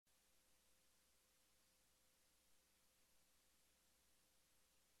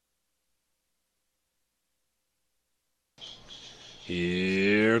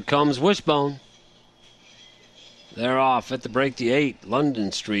Here comes Wishbone. They're off at the break. The 8.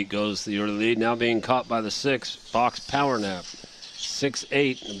 London Street goes the early lead, now being caught by the 6. Box Power Nap.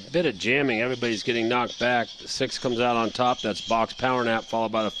 6-8. A bit of jamming. Everybody's getting knocked back. The 6 comes out on top. That's Box Power Nap,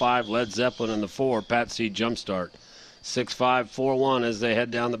 followed by the 5. Led Zeppelin, and the 4. Pat C. Jumpstart. 6-5, 4-1 as they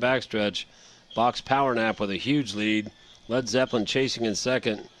head down the backstretch. Box Power Nap with a huge lead. Led Zeppelin chasing in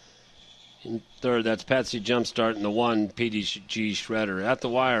second. In third, that's Patsy Jumpstart, and the 1, PDG Shredder. At the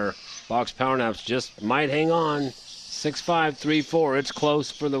wire, Box Power Naps just might hang on. 6-5, 3-4. It's close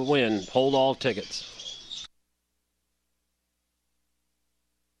for the win. Hold all tickets.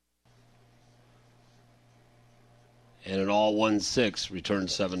 And it all 1-6, returned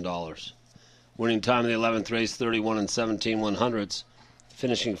 $7. Winning time of the 11th race, 31 and 17 100ths.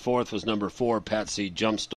 Finishing fourth was number 4, Patsy Jumpstart.